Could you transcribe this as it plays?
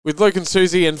With Luke and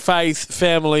Susie and faith,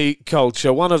 family,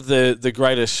 culture, one of the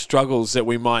greatest struggles that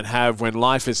we might have when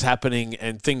life is happening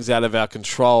and things out of our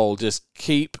control just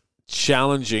keep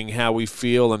challenging how we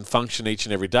feel and function each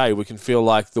and every day. We can feel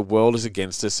like the world is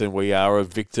against us and we are a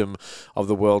victim of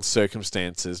the world's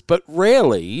circumstances. But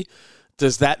rarely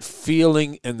does that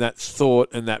feeling and that thought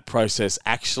and that process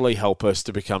actually help us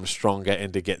to become stronger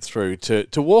and to get through.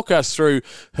 To walk us through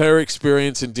her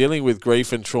experience in dealing with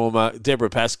grief and trauma, Deborah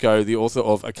Pascoe, the author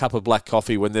of A Cup of Black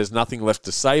Coffee When There's Nothing Left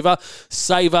to Savour.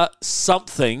 Savour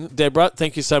something. Deborah,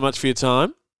 thank you so much for your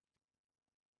time.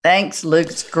 Thanks, Luke.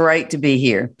 It's great to be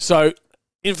here. So,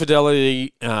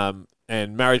 infidelity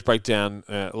and marriage breakdown,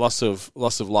 loss of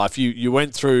life. You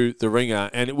went through the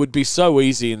ringer, and it would be so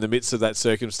easy in the midst of that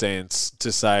circumstance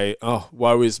to say, "Oh,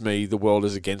 woe is me! The world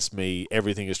is against me.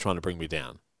 Everything is trying to bring me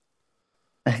down."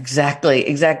 Exactly.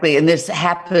 And this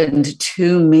happened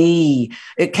to me.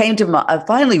 I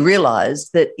finally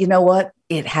realized that, you know what?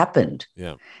 It happened.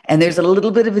 Yeah. And there's a little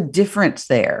bit of a difference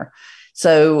there.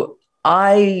 So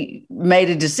I made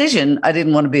a decision. I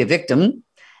didn't want to be a victim.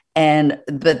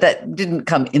 But that didn't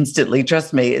come instantly.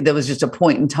 Trust me. There was just a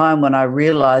point in time when I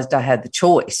realized I had the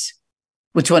choice.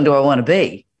 Which one do I want to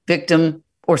be? Victim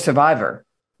or survivor?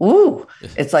 Ooh,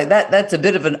 it's like that. That's a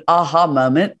bit of an aha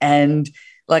moment. And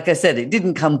like I said, it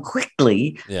didn't come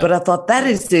quickly, but I thought that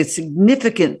is a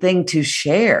significant thing to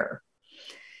share.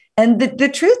 And the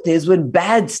truth is, when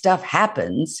bad stuff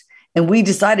happens, and we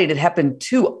decided it happened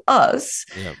to us,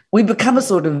 we become a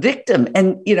sort of victim.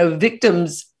 And,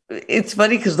 victims, it's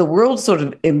funny because the world sort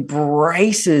of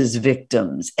embraces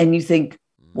victims and you think,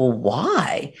 well,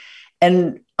 why?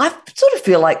 And I sort of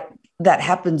feel like that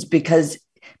happens because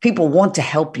people want to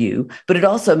help you, but it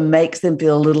also makes them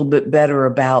feel a little bit better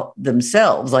about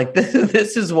themselves. Like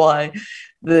this is why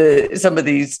some of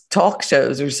these talk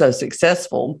shows are so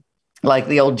successful, like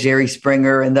the old Jerry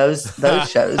Springer and those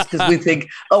shows, because we think,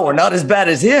 oh, we're not as bad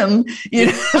as him.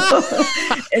 At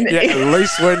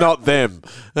least we're not them.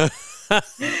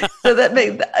 So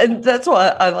and that's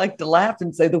why I like to laugh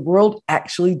and say the world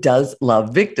actually does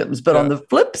love victims. But on the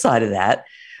flip side of that,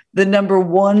 the number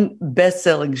one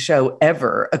best-selling show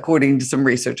ever, according to some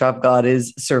research I've got,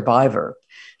 is Survivor.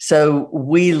 So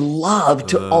we love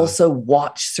to also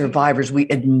watch survivors.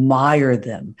 We admire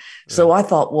them. So I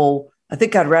thought, well, I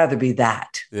think I'd rather be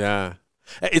that. Yeah.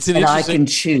 I can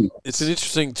choose. It's an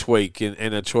interesting tweak and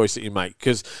a choice that you make,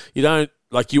 because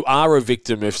you are a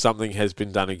victim if something has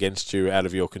been done against you out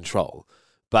of your control.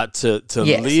 But to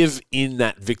live in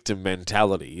that victim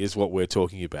mentality is what we're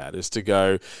talking about, is to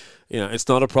go, it's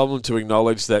not a problem to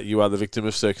acknowledge that you are the victim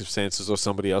of circumstances or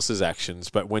somebody else's actions.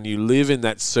 But when you live in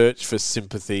that search for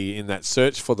sympathy, in that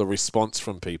search for the response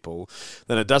from people,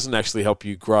 then it doesn't actually help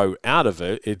you grow out of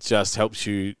it. It just helps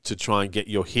you to try and get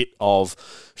your hit of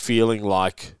feeling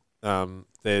like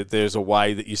there's a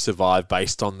way that you survive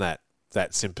based on that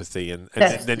sympathy. And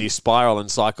then you spiral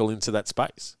and cycle into that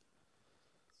space.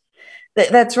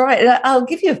 That's right. And I'll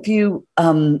give you a few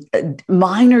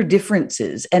minor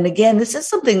differences. And again, this is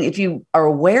something, if you are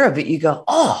aware of it, you go,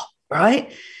 oh, right?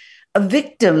 A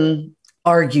victim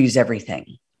argues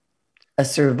everything. A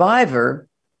survivor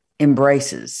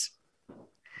embraces.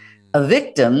 A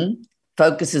victim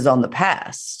focuses on the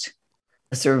past.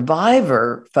 A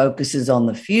survivor focuses on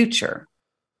the future,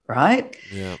 right?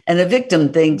 Yeah. And a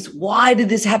victim thinks, why did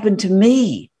this happen to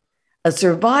me? A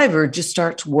survivor just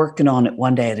starts working on it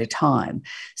one day at a time.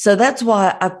 So that's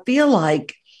why I feel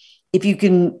like if you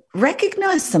can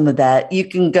recognize some of that, you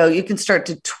can start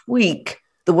to tweak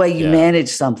the way you manage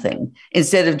something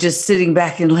instead of just sitting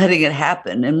back and letting it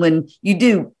happen. And when you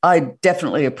do, I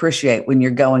definitely appreciate when you're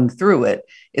going through it.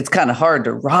 It's kind of hard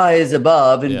to rise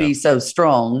above and be so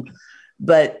strong,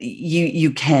 but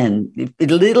you can.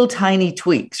 Little tiny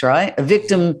tweaks, right? A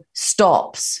victim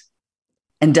stops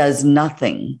and does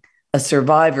nothing. A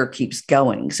survivor keeps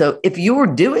going. So if you're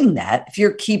doing that, if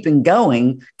you're keeping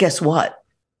going, guess what?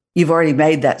 You've already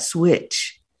made that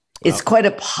switch. It's quite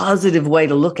a positive way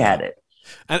to look at it.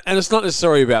 And it's not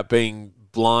necessarily about being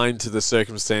blind to the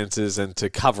circumstances and to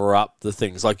cover up the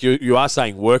things. Like you are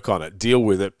saying, work on it, deal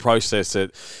with it, process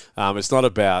it. It's not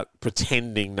about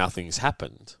pretending nothing's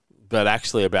happened, but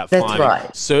actually about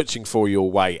searching for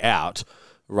your way out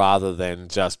rather than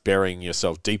just burying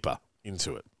yourself deeper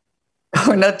into it.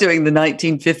 We're not doing the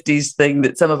 1950s thing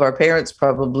that some of our parents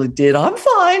probably did. I'm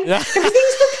fine. Yeah.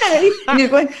 Everything's okay. And you're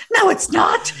going, no, it's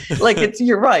not.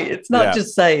 You're right. It's not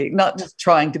just not just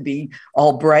trying to be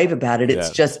all brave about it. It's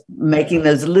just making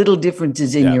those little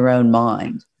differences in your own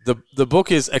mind. The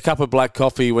book is A Cup of Black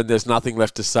Coffee When There's Nothing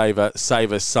Left to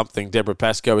Savour Something. Deborah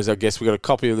Pascoe is our guest. We've got a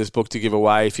copy of this book to give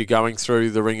away. If you're going through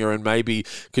the ringer and maybe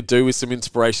could do with some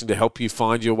inspiration to help you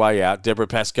find your way out, Deborah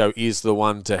Pascoe is the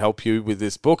one to help you with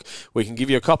this book. We can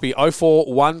give you a copy,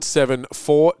 0417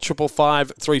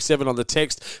 455 37 on the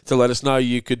text to let us know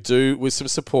you could do with some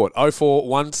support.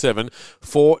 0417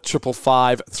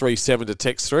 455 37 to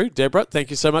text through. Deborah, thank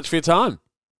you so much for your time.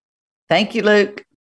 Thank you, Luke.